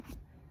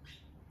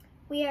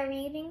We are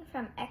reading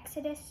from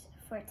Exodus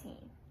 14.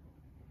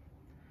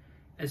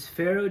 As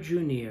Pharaoh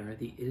drew near,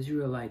 the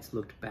Israelites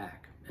looked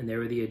back, and there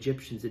were the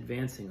Egyptians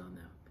advancing on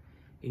them.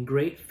 In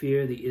great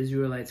fear, the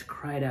Israelites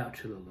cried out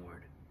to the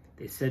Lord.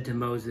 They said to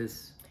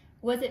Moses,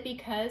 "Was it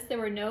because there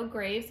were no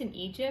graves in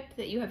Egypt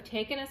that you have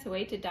taken us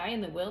away to die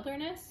in the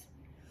wilderness?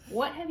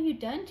 What have you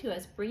done to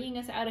us, bringing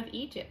us out of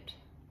Egypt?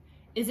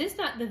 Is this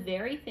not the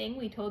very thing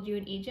we told you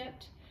in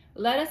Egypt?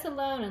 Let us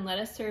alone and let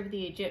us serve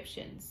the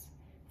Egyptians.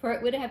 For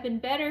it would have been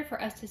better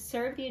for us to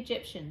serve the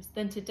Egyptians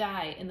than to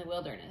die in the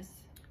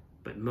wilderness."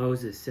 But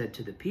Moses said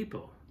to the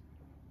people,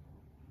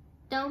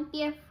 "Don't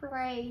be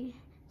afraid.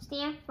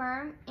 Stand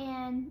firm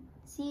and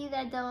see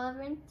the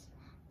deliverance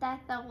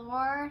that the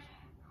Lord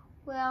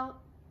will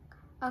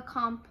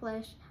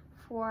accomplish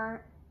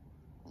for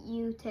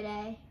you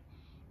today.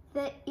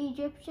 The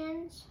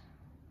Egyptians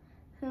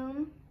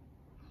whom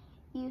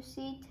you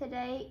see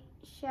today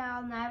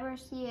shall never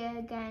see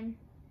again.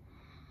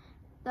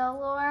 The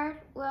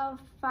Lord will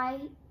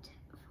fight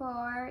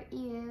for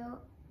you,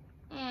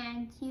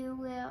 and you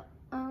will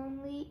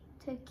only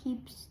to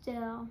keep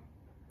still."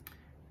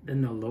 Then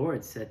the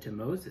Lord said to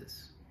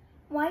Moses,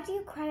 Why do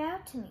you cry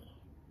out to me?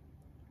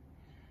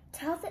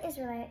 Tell the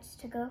Israelites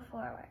to go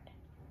forward.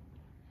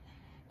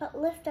 But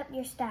lift up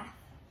your staff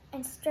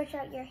and stretch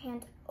out your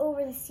hand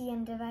over the sea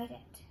and divide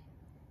it,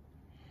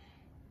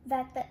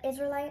 that the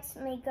Israelites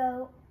may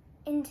go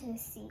into the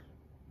sea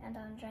and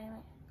on dry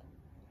land.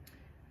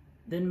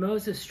 Then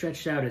Moses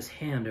stretched out his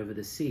hand over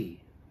the sea.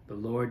 The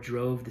Lord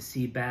drove the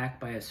sea back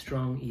by a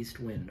strong east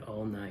wind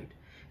all night,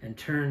 and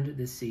turned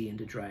the sea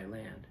into dry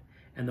land,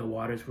 and the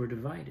waters were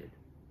divided.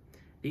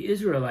 The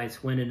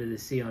Israelites went into the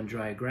sea on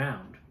dry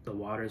ground, the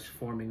waters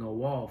forming a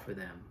wall for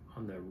them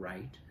on their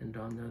right and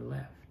on their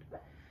left.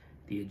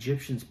 The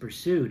Egyptians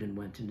pursued and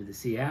went into the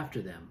sea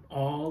after them,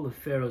 all of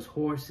Pharaoh's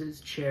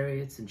horses,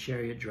 chariots, and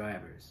chariot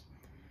drivers.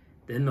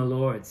 Then the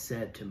Lord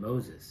said to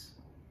Moses,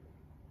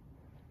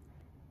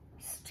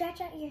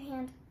 Stretch out your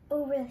hand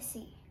over the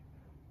sea,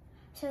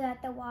 so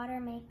that the water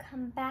may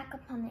come back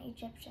upon the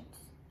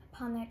Egyptians,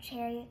 upon their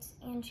chariots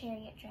and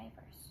chariot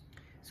drivers.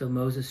 So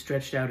Moses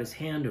stretched out his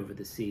hand over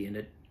the sea, and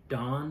at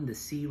dawn the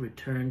sea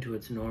returned to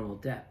its normal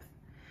depth.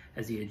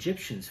 As the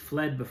Egyptians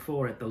fled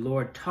before it, the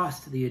Lord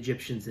tossed the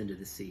Egyptians into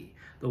the sea.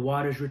 The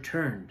waters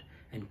returned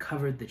and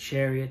covered the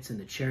chariots and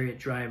the chariot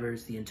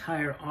drivers, the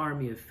entire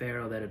army of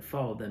Pharaoh that had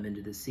followed them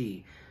into the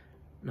sea.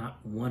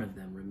 Not one of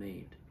them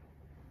remained.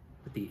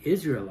 But the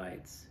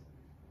Israelites,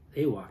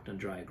 they walked on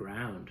dry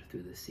ground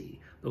through the sea,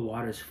 the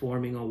waters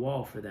forming a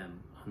wall for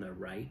them on their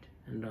right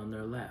and on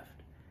their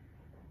left.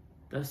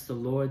 Thus the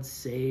Lord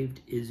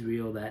saved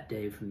Israel that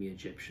day from the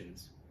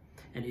Egyptians.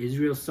 And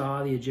Israel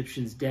saw the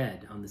Egyptians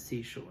dead on the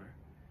seashore.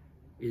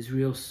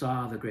 Israel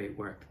saw the great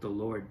work that the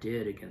Lord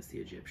did against the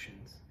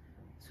Egyptians.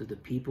 So the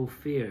people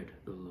feared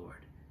the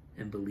Lord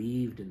and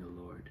believed in the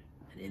Lord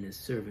and in his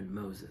servant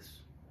Moses.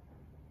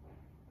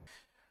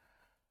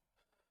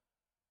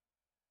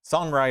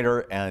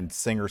 Songwriter and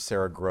singer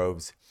Sarah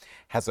Groves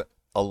has a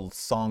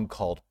song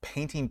called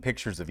Painting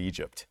Pictures of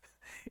Egypt.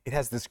 It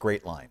has this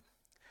great line: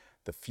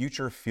 "The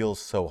future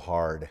feels so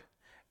hard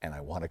and I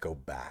want to go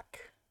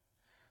back."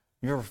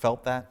 Have you ever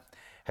felt that?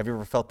 Have you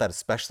ever felt that,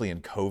 especially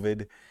in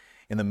COVID,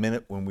 in the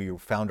minute when we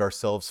found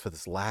ourselves for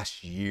this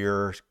last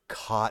year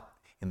caught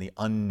in the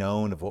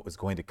unknown of what was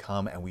going to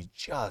come, and we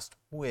just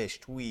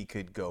wished we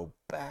could go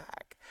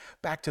back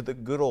to the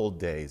good old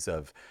days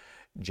of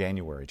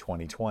January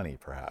 2020,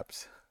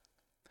 perhaps.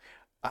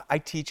 I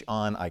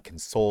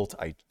consult,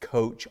 I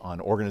coach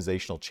on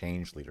organizational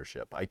change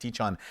leadership. I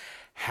teach on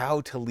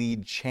how to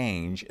lead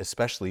change,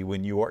 especially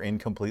when you are in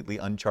completely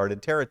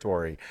uncharted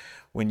territory,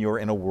 when you're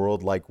in a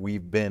world like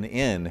we've been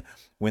in,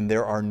 when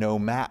there are no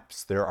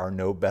maps, there are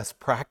no best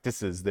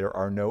practices, there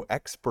are no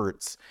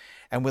experts,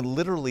 and when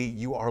literally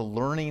you are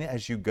learning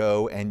as you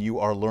go and you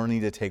are learning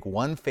to take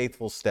one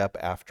faithful step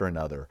after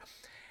another.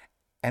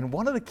 And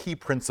one of the key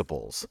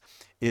principles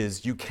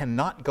is you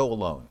cannot go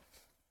alone.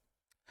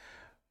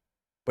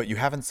 But you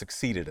haven't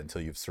succeeded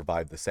until you've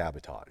survived the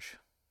sabotage.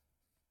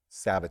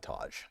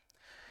 Sabotage.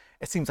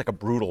 It seems like a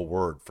brutal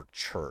word for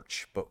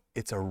church, but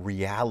it's a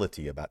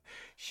reality about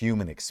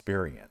human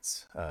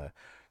experience.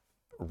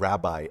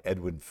 Rabbi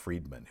Edwin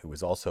Friedman, who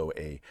was also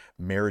a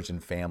marriage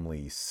and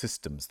family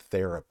systems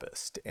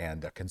therapist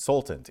and a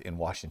consultant in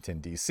Washington,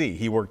 D.C.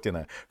 He worked in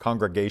a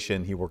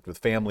congregation, he worked with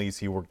families,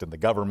 he worked in the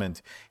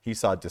government, he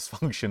saw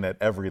dysfunction at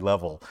every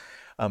level.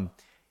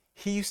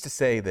 He used to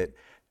say that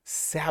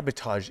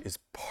sabotage is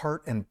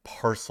part and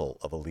parcel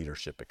of a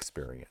leadership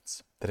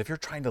experience. That if you're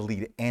trying to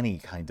lead any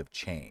kind of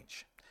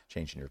change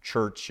in your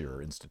church, your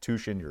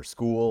institution, your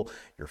school,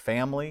 your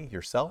family,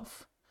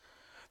 yourself,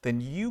 then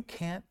you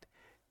can't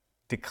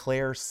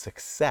declare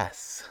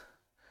success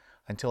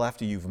until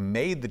after you've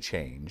made the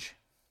change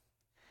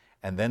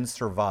and then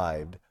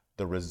survived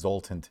the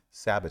resultant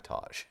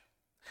sabotage.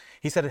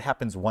 He said it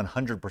happens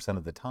 100%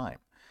 of the time.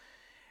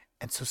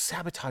 And so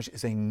sabotage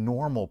is a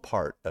normal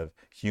part of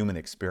human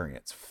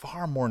experience,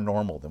 far more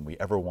normal than we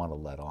ever want to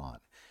let on.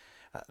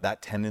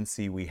 That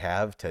tendency we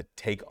have to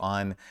take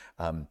on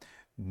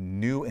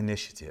new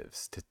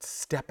initiatives, to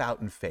step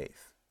out in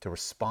faith, to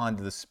respond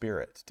to the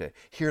Spirit, to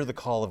hear the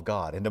call of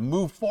God, and to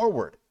move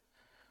forward.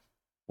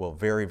 Well,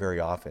 very, very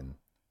often,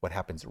 what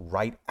happens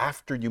right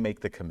after you make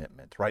the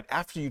commitment, right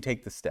after you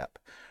take the step,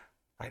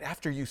 right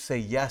after you say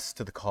yes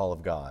to the call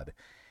of God,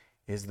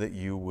 is that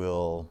you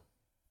will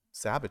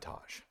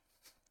sabotage.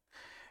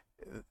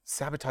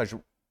 Sabotage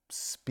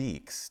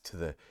speaks to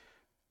the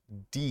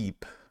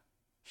deep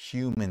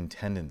human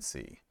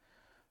tendency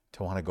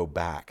to want to go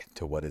back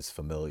to what is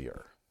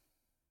familiar.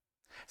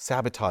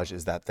 Sabotage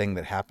is that thing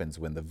that happens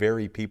when the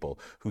very people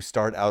who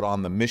start out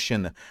on the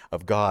mission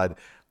of God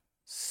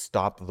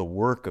stop the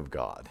work of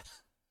God.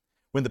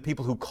 When the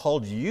people who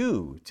called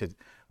you to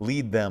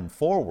lead them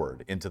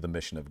forward into the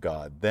mission of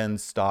God then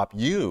stop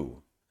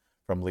you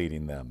from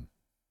leading them.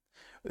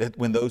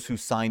 When those who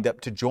signed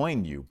up to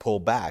join you pull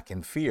back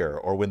in fear,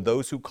 or when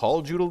those who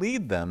called you to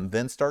lead them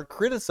then start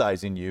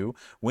criticizing you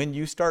when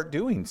you start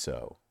doing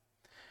so.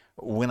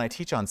 When I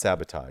teach on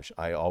sabotage,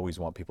 I always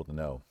want people to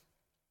know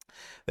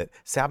that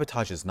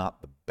sabotage is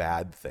not the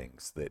bad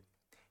things that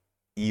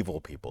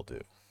evil people do.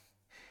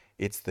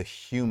 It's the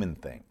human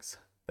things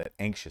that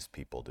anxious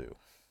people do.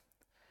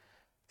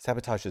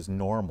 Sabotage is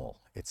normal,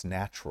 it's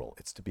natural,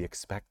 it's to be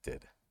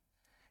expected.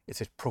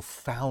 It's a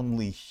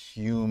profoundly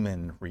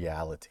human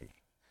reality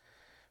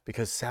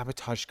because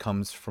sabotage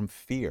comes from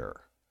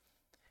fear.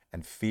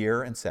 And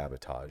fear and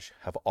sabotage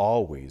have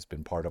always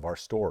been part of our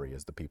story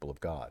as the people of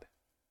God.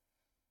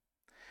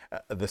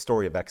 The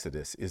story of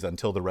Exodus is,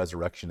 until the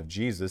resurrection of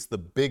Jesus, the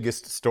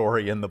biggest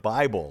story in the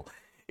Bible.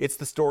 It's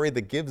the story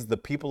that gives the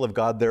people of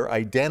God their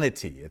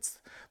identity. It's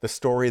the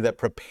story that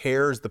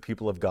prepares the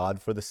people of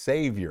God for the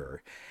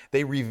Savior.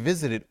 They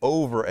revisit it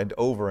over and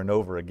over and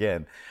over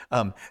again.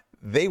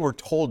 They were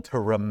told to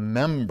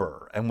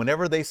remember. And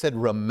whenever they said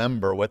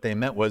remember, what they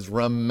meant was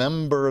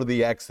remember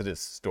the Exodus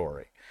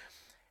story.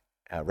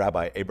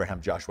 Rabbi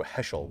Abraham Joshua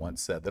Heschel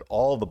once said that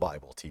all the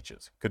Bible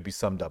teaches could be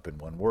summed up in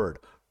one word: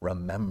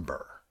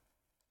 remember.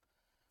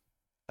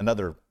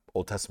 Another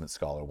Old Testament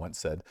scholar once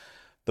said,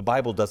 the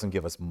Bible doesn't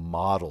give us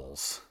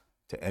models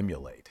to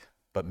emulate,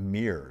 but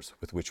mirrors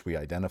with which we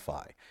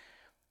identify.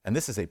 And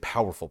this is a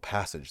powerful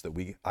passage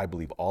that I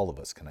believe all of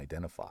us can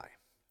identify.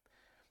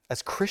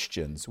 As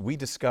Christians, we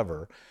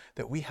discover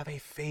that we have a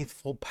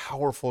faithful,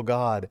 powerful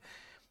God,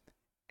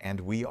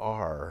 and we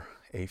are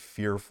a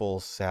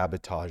fearful,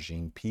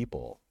 sabotaging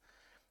people.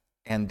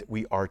 And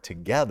we are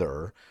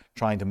together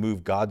trying to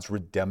move God's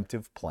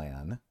redemptive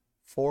plan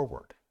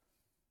forward.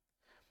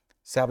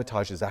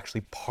 Sabotage is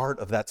actually part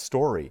of that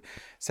story.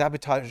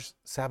 Sabotage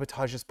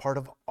is part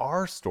of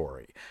our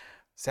story.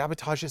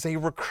 Sabotage is a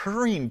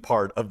recurring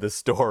part of the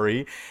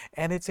story,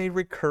 and it's a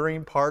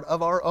recurring part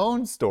of our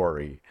own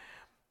story.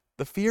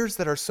 The fears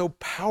that are so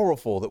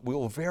powerful that we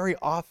will very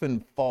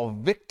often fall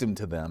victim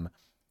to them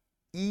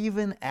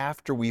even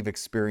after we've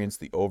experienced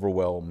the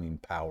overwhelming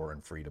power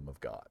and freedom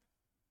of God.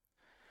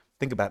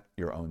 Think about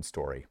your own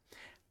story.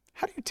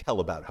 How do you tell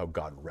about how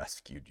God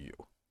rescued you,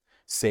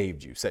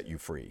 saved you, set you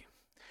free?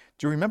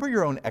 Do you remember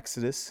your own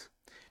Exodus?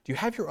 Do you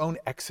have your own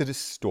Exodus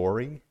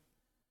story?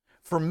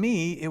 For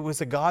me, it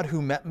was a God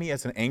who met me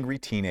as an angry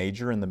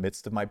teenager in the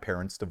midst of my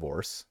parents'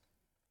 divorce.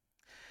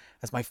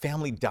 As my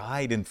family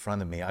died in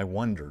front of me, I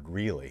wondered,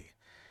 really,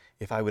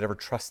 if I would ever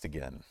trust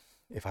again,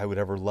 if I would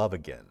ever love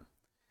again,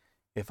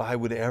 if I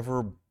would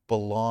ever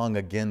belong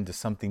again to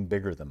something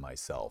bigger than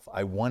myself.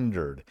 I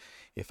wondered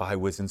if I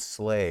was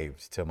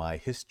enslaved to my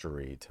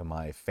history, to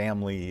my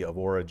family of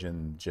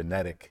origin,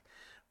 genetic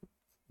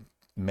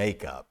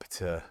makeup,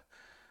 to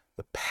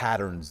the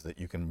patterns that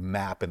you can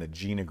map in a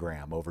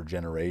genogram over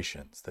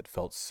generations that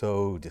felt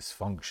so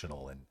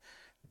dysfunctional and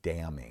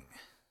damning.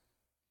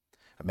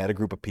 I met a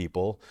group of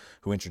people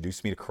who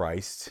introduced me to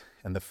Christ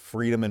and the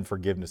freedom and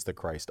forgiveness that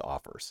Christ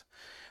offers.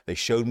 They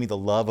showed me the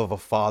love of a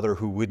father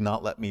who would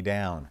not let me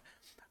down.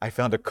 I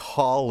found a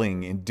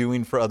calling in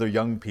doing for other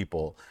young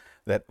people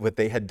that what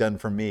they had done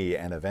for me,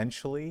 and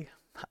eventually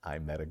I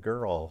met a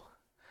girl.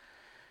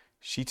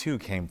 She too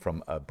came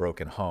from a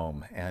broken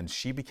home, and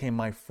she became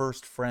my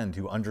first friend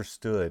who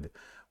understood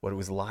what it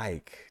was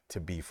like to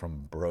be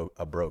from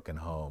a broken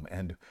home.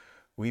 And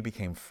we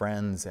became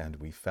friends, and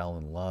we fell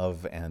in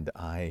love, and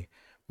I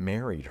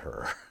married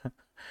her.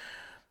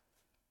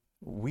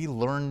 We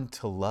learned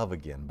to love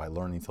again by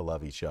learning to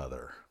love each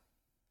other.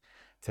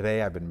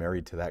 Today, I've been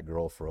married to that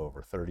girl for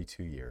over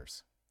 32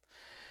 years.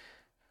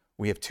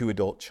 We have 2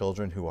 adult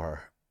children who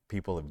are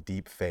people of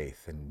deep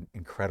faith and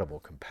incredible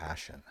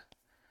compassion.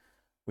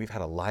 We've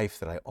had a life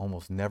that I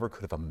almost never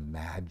could have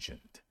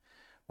imagined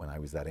when I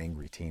was that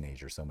angry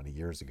teenager so many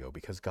years ago,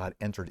 because God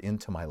entered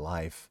into my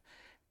life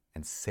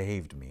and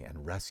saved me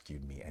and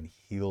rescued me and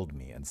healed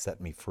me and set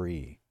me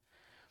free.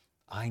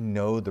 I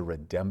know the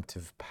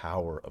redemptive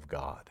power of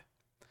God.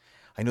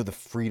 I know the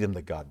freedom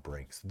that God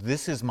brings.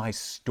 This is my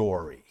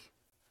story.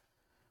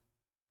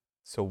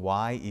 So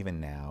why, even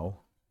now,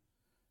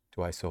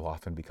 do I so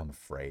often become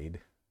afraid?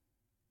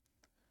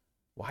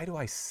 Why do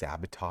I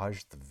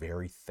sabotage the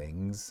very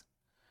things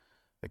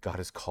that God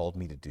has called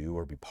me to do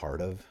or be part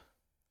of?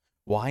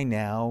 Why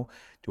now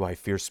do I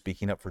fear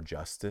speaking up for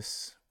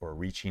justice or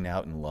reaching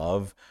out in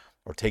love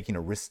or taking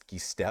a risky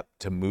step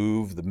to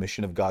move the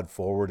mission of God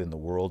forward in the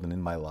world and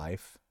in my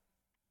life?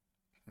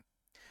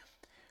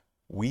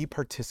 We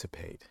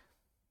participate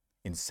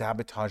in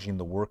sabotaging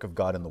the work of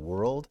God in the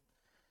world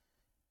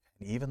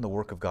and even the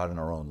work of God in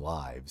our own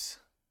lives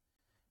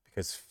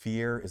because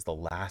fear is the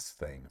last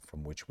thing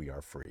from which we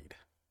are freed.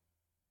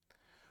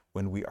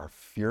 When we are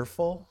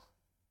fearful,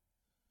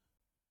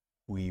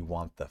 we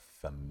want the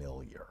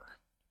familiar.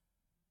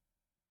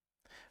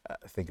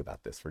 Think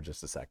about this for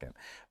just a second.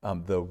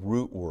 The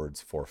root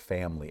words for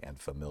family and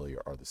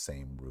familiar are the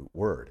same root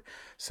word.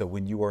 So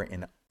when you are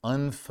in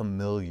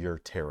unfamiliar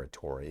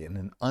territory, in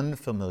an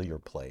unfamiliar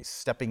place,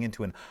 stepping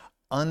into an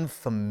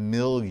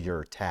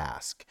unfamiliar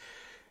task,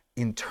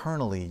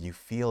 internally you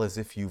feel as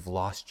if you've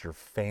lost your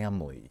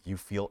family. You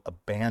feel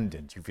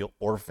abandoned. You feel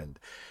orphaned.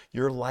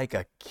 You're like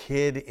a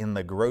kid in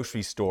the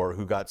grocery store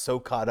who got so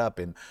caught up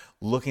in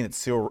looking at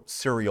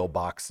cereal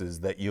boxes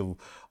that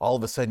all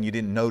of a sudden you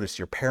didn't notice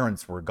your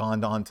parents were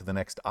gone on to the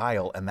next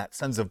aisle, and that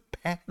sense of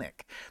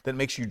panic that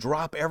makes you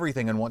drop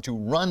everything and want to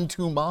run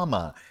to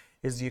mama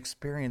is the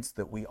experience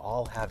that we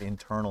all have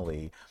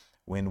internally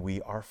when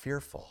we are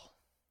fearful.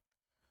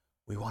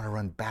 We want to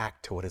run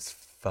back to what is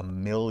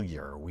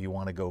familiar. We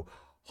want to go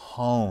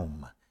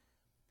home.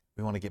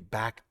 We want to get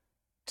back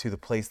to the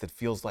place that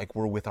feels like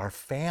we're with our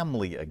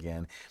family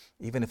again,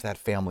 even if that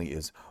family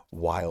is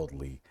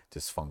wildly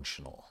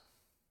dysfunctional.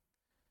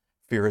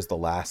 Fear is the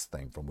last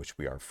thing from which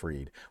we are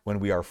freed. When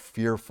we are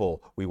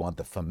fearful, we want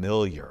the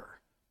familiar.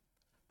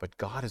 But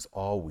God is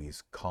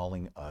always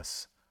calling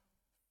us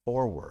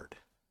forward.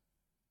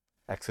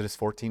 Exodus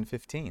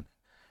 14:15.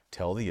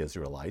 Tell the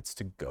Israelites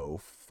to go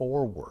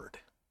forward.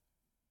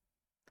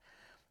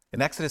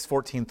 In Exodus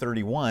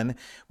 14:31,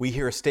 we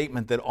hear a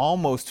statement that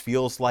almost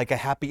feels like a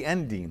happy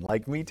ending,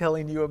 like me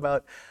telling you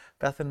about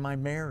Beth and my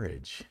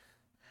marriage.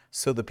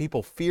 So the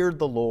people feared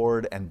the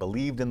Lord and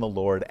believed in the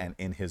Lord and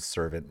in his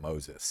servant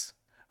Moses.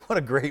 What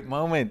a great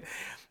moment.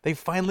 They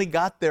finally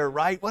got there,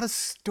 right? What a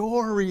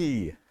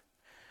story.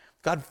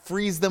 God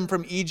frees them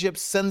from Egypt,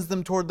 sends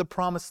them toward the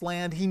promised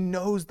land. He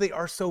knows they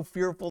are so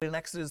fearful. In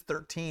Exodus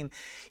 13,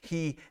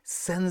 he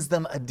sends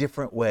them a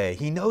different way.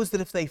 He knows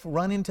that if they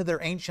run into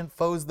their ancient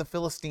foes, the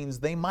Philistines,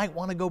 they might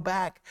want to go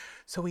back.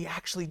 So he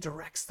actually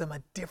directs them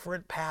a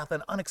different path,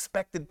 an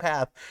unexpected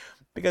path,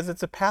 because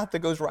it's a path that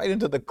goes right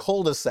into the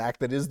cul-de-sac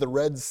that is the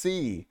Red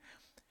Sea.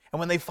 And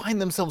when they find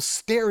themselves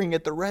staring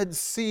at the Red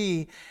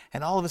Sea,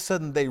 and all of a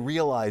sudden they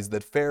realize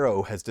that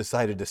Pharaoh has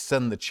decided to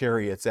send the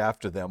chariots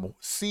after them,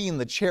 seeing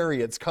the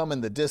chariots come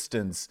in the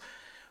distance,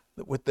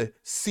 with the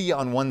sea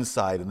on one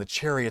side and the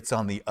chariots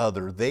on the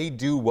other, they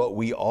do what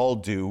we all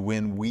do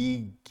when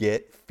we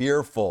get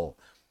fearful.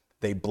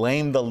 They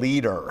blame the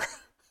leader.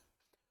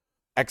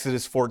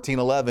 Exodus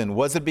 14:11,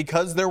 was it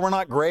because there were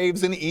not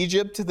graves in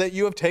Egypt that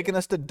you have taken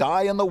us to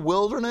die in the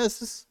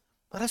wilderness?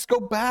 Let us go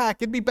back.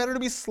 It'd be better to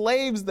be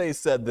slaves, they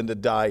said, than to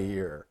die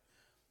here.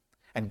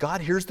 And God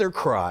hears their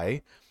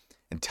cry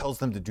and tells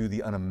them to do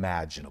the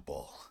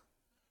unimaginable.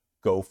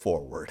 Go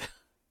forward.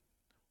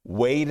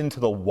 Wade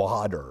into the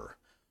water.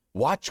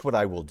 Watch what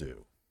I will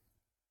do.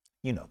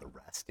 You know the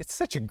rest. It's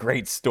such a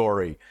great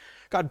story.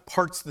 God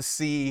parts the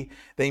sea.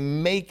 They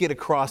make it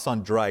across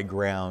on dry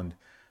ground.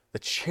 The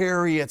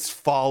chariots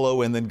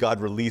follow, and then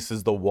God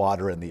releases the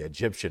water, and the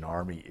Egyptian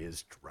army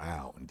is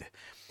drowned.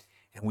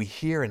 And we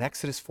hear in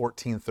Exodus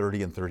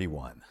 14:30 and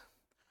 31,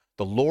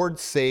 the Lord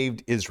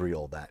saved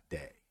Israel that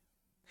day.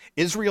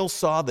 Israel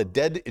saw the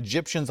dead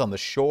Egyptians on the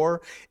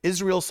shore.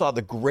 Israel saw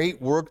the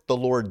great work the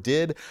Lord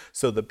did.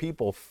 So the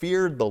people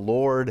feared the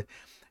Lord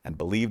and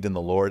believed in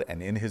the Lord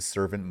and in his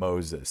servant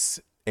Moses.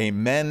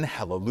 Amen.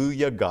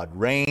 Hallelujah. God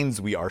reigns.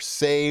 We are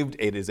saved.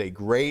 It is a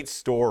great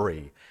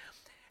story.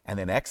 And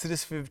in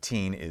Exodus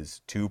 15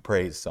 is two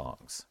praise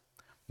songs.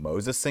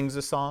 Moses sings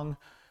a song.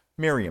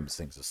 Miriam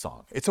sings a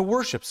song. It's a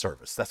worship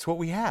service. That's what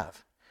we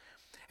have.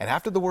 And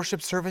after the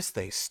worship service,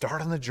 they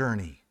start on the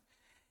journey.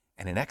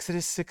 And in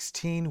Exodus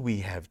 16,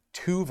 we have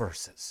two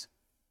verses.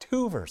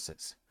 Two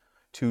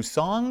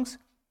songs,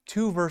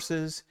 two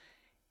verses,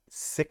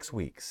 6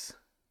 weeks.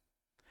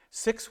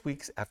 6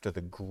 weeks after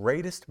the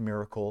greatest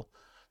miracle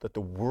that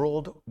the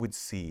world would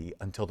see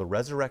until the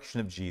resurrection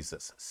of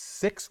Jesus.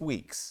 6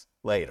 weeks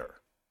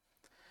later,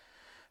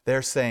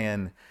 they're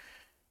saying,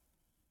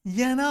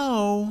 you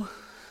know,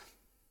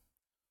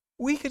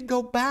 we could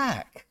go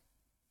back.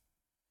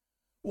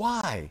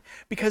 Why?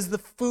 Because the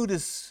food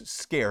is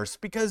scarce,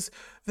 because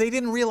they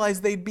didn't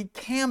realize they'd be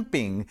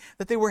camping,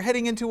 that they were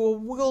heading into a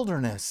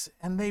wilderness,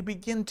 and they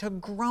begin to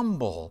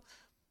grumble.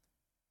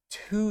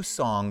 2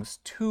 songs,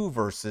 2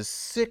 verses,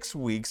 6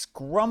 weeks,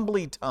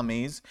 grumbly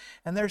tummies,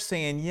 and they're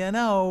saying, you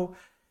know,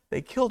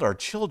 they killed our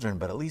children,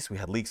 but at least we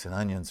had leeks and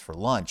onions for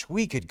lunch.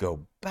 We could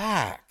go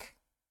back.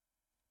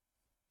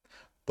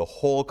 The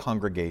whole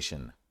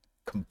congregation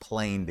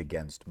complained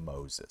against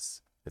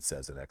Moses, it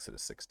says in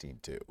Exodus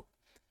 16:2.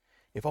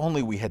 If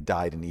only we had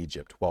died in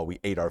Egypt while we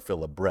ate our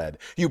fill of bread.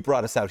 You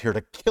brought us out here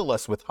to kill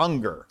us with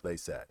hunger, they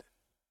said.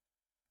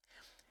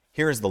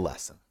 Here is the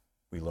lesson.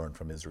 we learn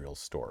from Israel's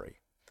story.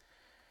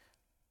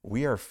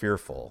 We are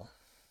fearful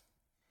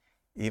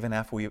even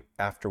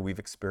after we've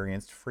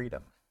experienced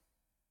freedom.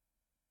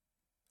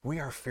 We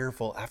are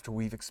fearful after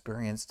we've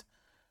experienced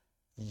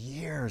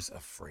years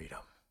of freedom.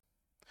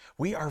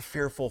 We are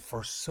fearful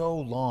for so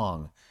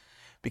long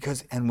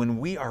and when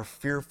we are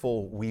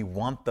fearful, we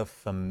want the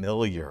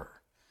familiar.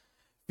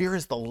 Fear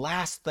is the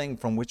last thing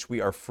from which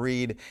we are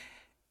freed,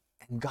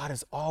 and God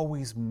is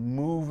always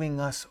moving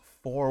us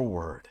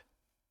forward.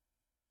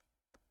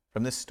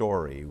 From this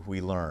story, we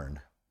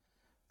learn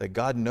that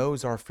God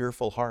knows our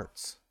fearful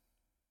hearts.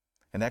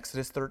 In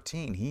Exodus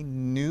 13, he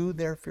knew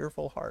their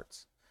fearful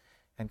hearts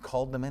and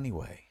called them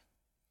anyway.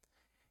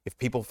 If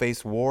people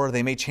face war,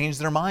 they may change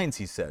their minds,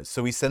 he says,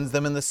 so he sends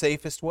them in the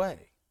safest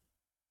way.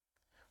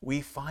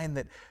 We find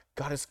that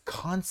God is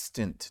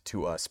constant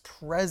to us,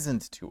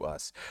 present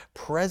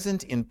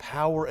in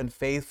power and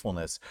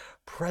faithfulness,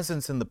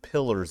 presence in the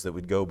pillars that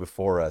would go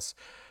before us,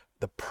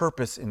 the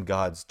purpose in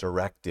God's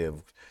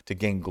directive to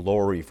gain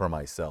glory for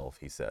myself,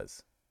 he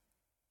says.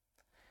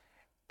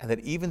 And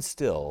that even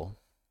still,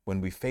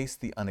 when we face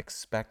the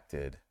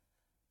unexpected,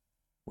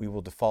 we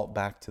will default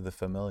back to the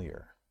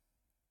familiar.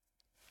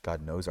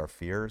 God knows our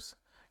fears.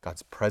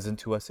 God's present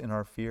to us in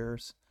our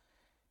fears.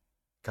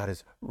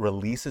 God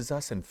releases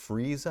us and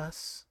frees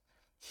us,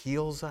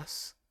 heals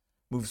us,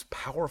 moves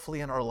powerfully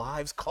in our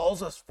lives,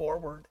 calls us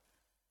forward.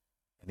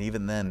 And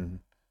even then,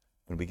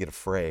 when we get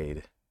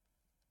afraid,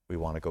 we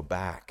want to go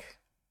back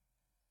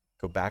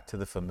to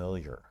the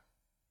familiar.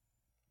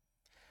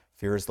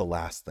 Fear is the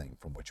last thing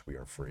from which we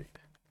are freed.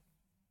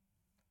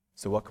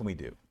 So what can we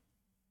do?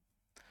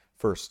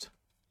 First,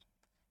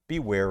 be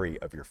wary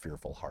of your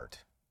fearful heart.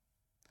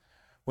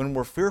 When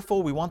we're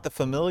fearful, we want the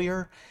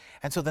familiar.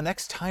 And so the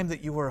next time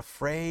that you are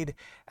afraid,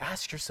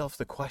 ask yourself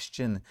the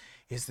question,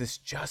 is this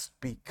just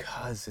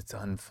because it's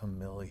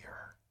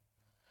unfamiliar?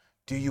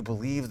 Do you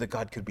believe that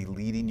God could be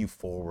leading you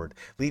forward,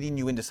 leading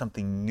you into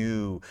something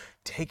new,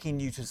 taking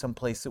you to some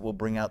place that will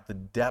bring out the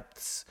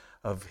depths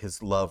of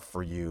his love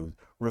for you,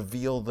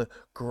 reveal the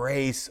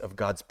grace of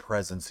God's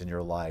presence in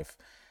your life?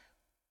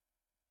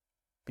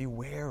 Be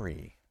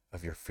wary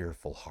of your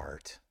fearful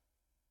heart.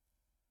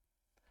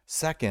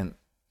 Second,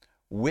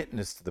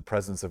 witness to the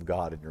presence of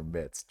God in your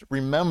midst.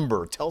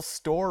 Remember, tell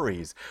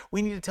stories.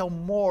 We need to tell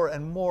more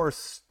and more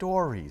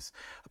stories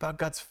about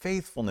God's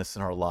faithfulness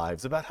in our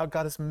lives, about how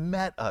God has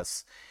met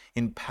us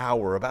in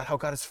power, about how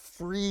God has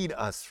freed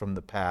us from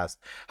the past,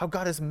 how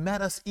God has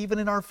met us even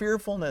in our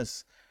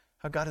fearfulness,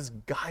 how God has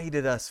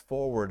guided us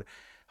forward,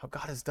 how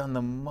God has done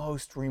the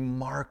most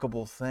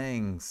remarkable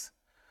things,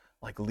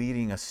 like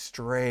leading us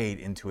straight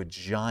into a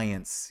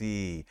giant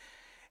sea,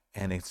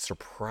 and it's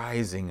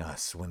surprising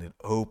us when it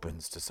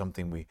opens to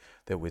something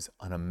that was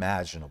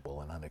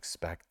unimaginable and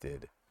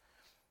unexpected.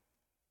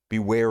 Be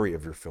wary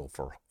of your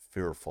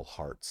fearful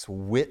hearts.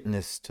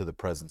 Witness to the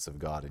presence of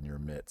God in your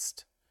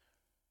midst.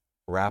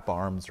 Wrap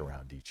arms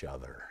around each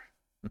other.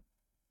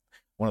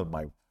 One of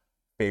my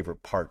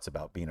favorite parts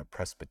about being a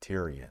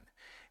Presbyterian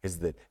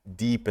is that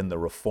deep in the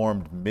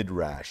Reformed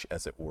Midrash,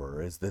 as it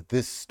were, is that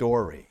this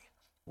story,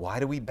 why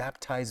do we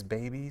baptize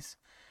babies?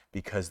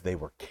 Because they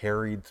were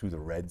carried through the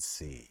Red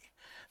Sea.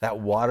 That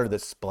water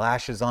that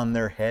splashes on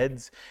their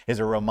heads is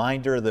a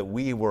reminder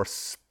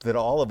that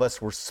all of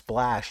us were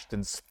splashed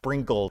and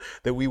sprinkled,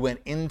 that we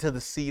went into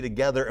the sea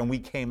together and we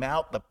came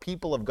out the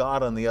people of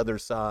God on the other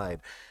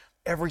side.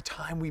 Every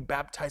time we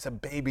baptize a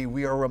baby,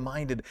 we are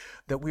reminded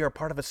that we are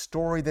part of a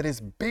story that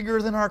is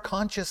bigger than our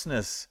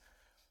consciousness,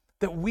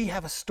 that we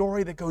have a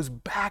story that goes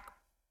back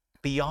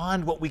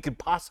beyond what we could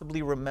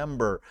possibly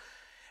remember.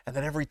 And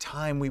that every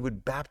time we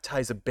would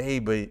baptize a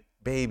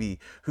baby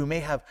who may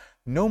have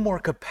no more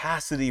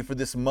capacity for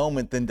this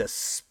moment than to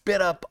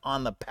spit up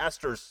on the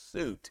pastor's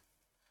suit,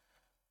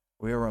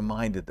 we are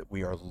reminded that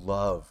we are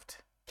loved,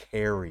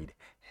 carried,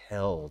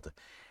 held,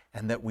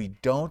 and that we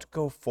don't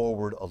go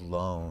forward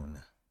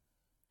alone.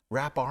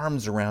 Wrap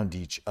arms around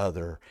each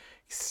other.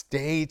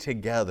 Stay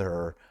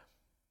together.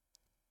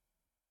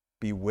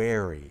 Be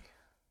wary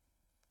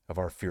of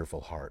our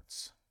fearful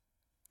hearts.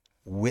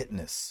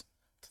 Witness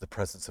to the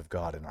presence of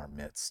God in our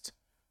midst.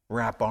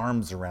 Wrap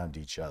arms around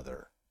each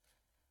other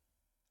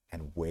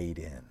and wade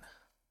in.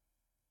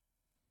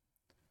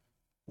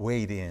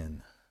 Wade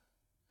in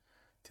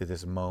to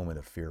this moment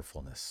of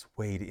fearfulness.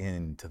 Wade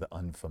in to the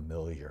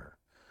unfamiliar.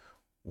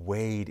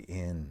 Wade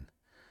in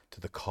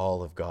to the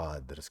call of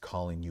God that is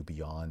calling you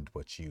beyond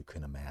what you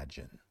can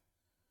imagine.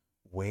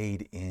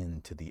 Wade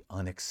in to the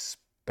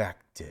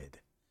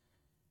unexpected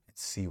and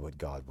see what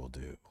God will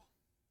do.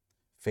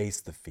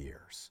 Face the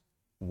fears,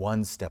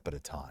 one step at a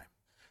time.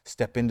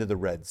 Step into the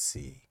Red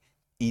Sea,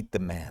 eat the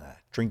manna,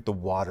 drink the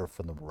water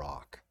from the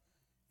rock,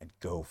 and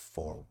go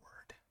forward.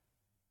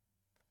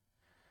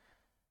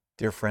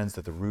 Dear friends,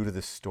 at the root of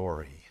this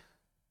story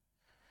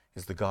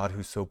is the God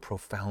who so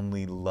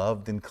profoundly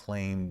loved and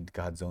claimed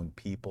God's own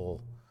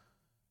people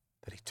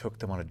that he took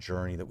them on a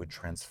journey that would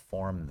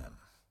transform them.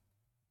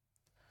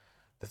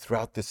 That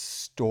throughout this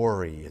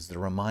story is the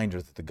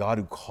reminder that the God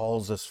who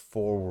calls us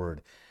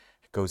forward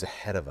goes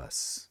ahead of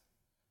us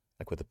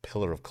like with the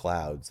pillar of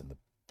clouds and the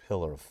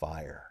pillar of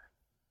fire.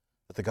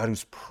 That the God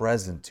who's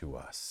present to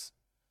us,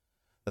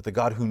 that the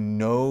God who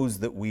knows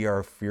that we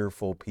are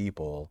fearful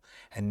people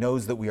and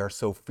knows that we are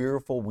so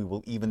fearful we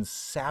will even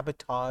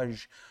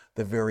sabotage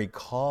the very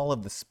call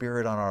of the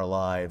Spirit on our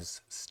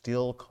lives,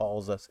 still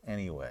calls us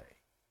anyway.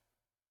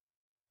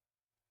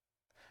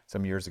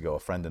 Some years ago, a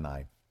friend and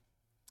I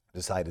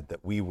decided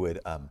that we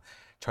would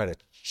try to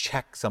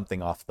check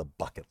something off the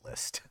bucket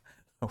list.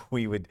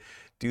 We would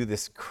do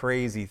this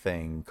crazy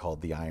thing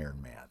called the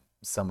Iron Man.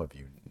 Some of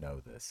you know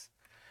this.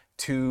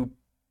 Two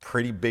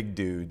pretty big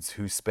dudes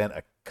who spent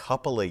a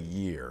couple of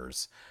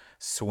years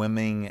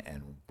swimming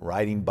and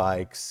riding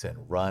bikes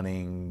and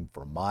running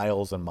for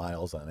miles and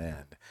miles on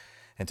end,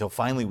 until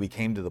finally we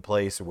came to the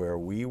place where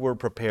we were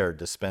prepared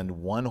to spend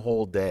one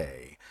whole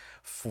day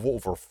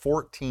over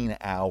 14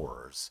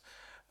 hours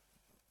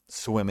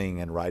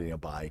swimming and riding a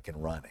bike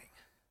and running.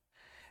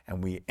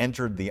 And we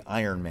entered the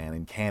Ironman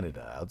in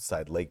Canada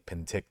outside Lake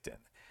Penticton.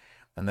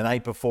 And the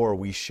night before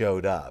we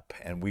showed up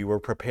and we were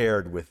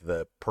prepared with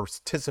the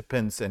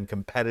participants and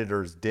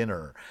competitors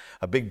dinner,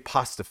 a big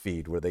pasta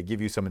feed where they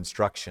give you some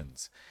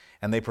instructions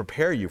and they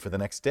prepare you for the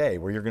next day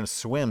where you're going to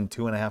swim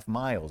 2.5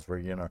 miles, where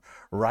you're going to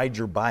ride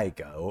your bike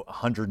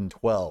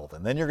 112,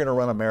 and then you're going to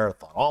run a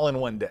marathon all in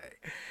one day.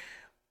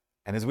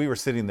 And as we were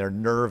sitting there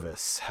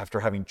nervous after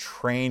having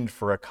trained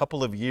for a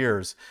couple of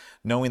years,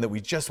 knowing that we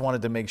just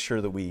wanted to make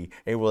sure that we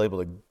were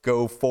able to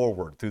go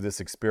forward through this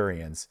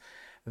experience,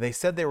 they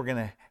said they were going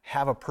to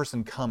have a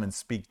person come and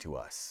speak to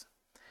us.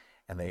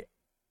 And they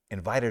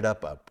invited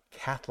up a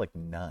Catholic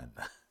nun.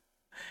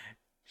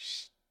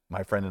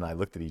 My friend and I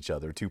looked at each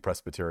other, two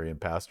Presbyterian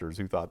pastors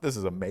who thought, this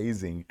is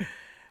amazing.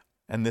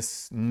 And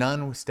this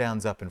nun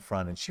stands up in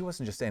front, and she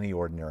wasn't just any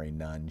ordinary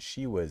nun.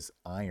 She was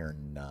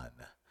Iron Nun.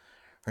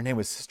 Her name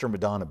was Sister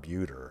Madonna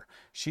Buter.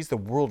 She's the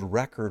world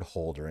record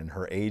holder in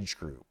her age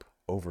group,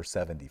 over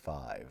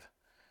 75.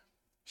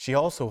 She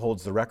also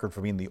holds the record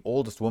for being the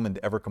oldest woman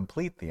to ever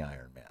complete the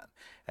Ironman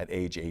at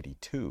age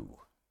 82.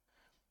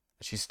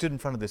 She stood in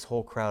front of this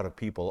whole crowd of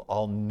people,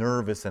 all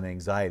nervous and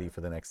anxiety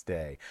for the next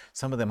day.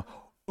 Some of them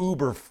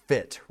uber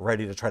fit,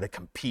 ready to try to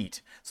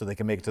compete so they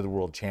can make it to the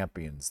world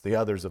champions. The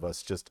others of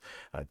us just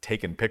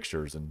taking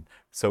pictures and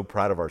so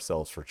proud of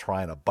ourselves for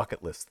trying a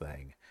bucket list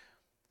thing.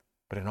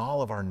 But in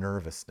all of our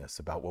nervousness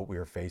about what we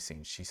were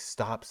facing, she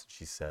stops and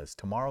she says,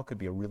 tomorrow could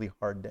be a really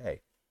hard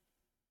day.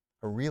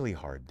 A really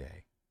hard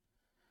day.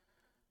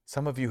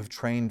 Some of you have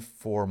trained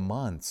for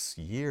months,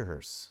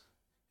 years,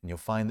 and you'll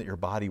find that your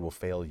body will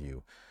fail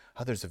you.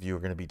 Others of you are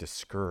going to be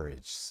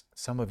discouraged.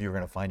 Some of you are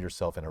going to find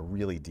yourself in a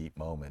really deep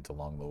moment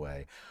along the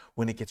way.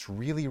 When it gets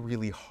really,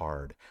 really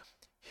hard,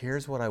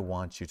 here's what I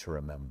want you to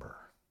remember.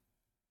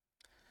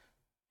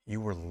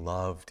 You were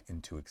loved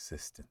into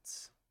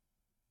existence.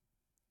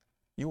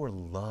 You were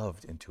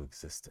loved into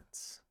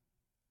existence.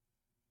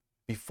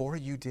 Before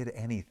you did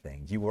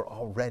anything, you were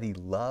already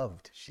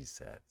loved, she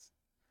says.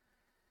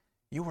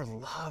 You were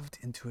loved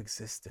into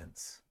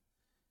existence.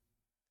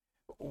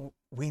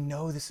 We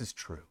know this is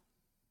true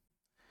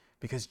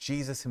because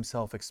Jesus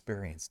himself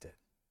experienced it.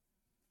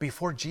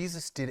 Before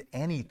Jesus did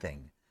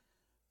anything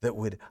that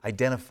would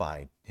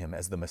identify him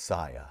as the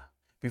Messiah,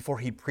 before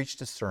he preached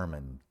a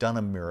sermon, done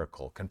a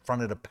miracle,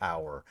 confronted a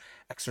power,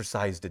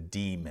 exorcised a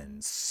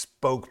demon,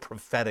 spoke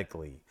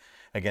prophetically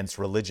against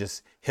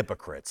religious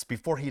hypocrites,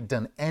 before he had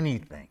done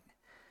anything,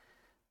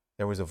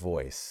 there was a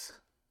voice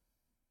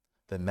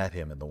that met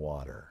him in the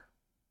water.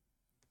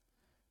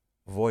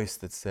 A voice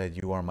that said,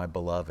 "You are my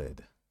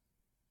beloved,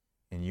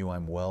 in you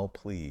I'm well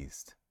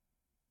pleased."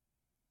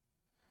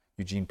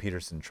 Eugene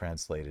Peterson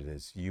translated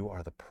as, "You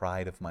are the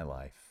pride of my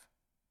life."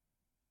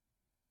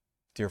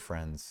 Dear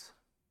friends,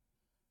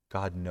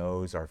 God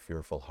knows our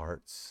fearful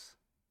hearts,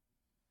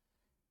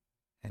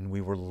 and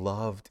we were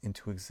loved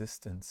into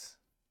existence.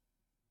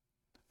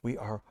 We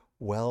are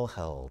well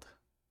held.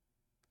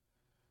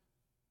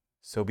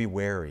 So be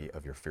wary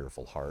of your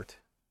fearful heart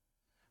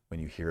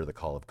when you hear the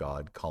call of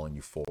God calling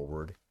you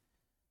forward,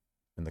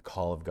 when the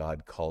call of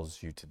God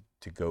calls you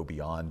to go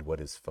beyond what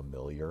is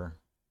familiar.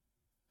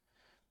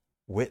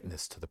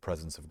 Witness to the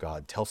presence of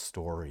God. Tell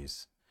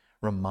stories.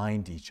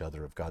 Remind each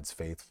other of God's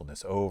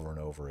faithfulness over and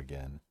over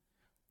again.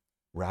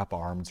 Wrap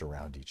arms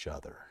around each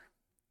other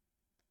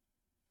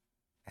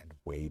and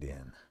wade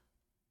in.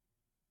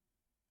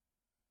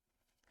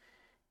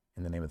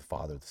 In the name of the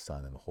Father, the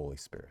Son, and the Holy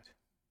Spirit.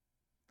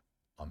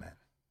 Amen.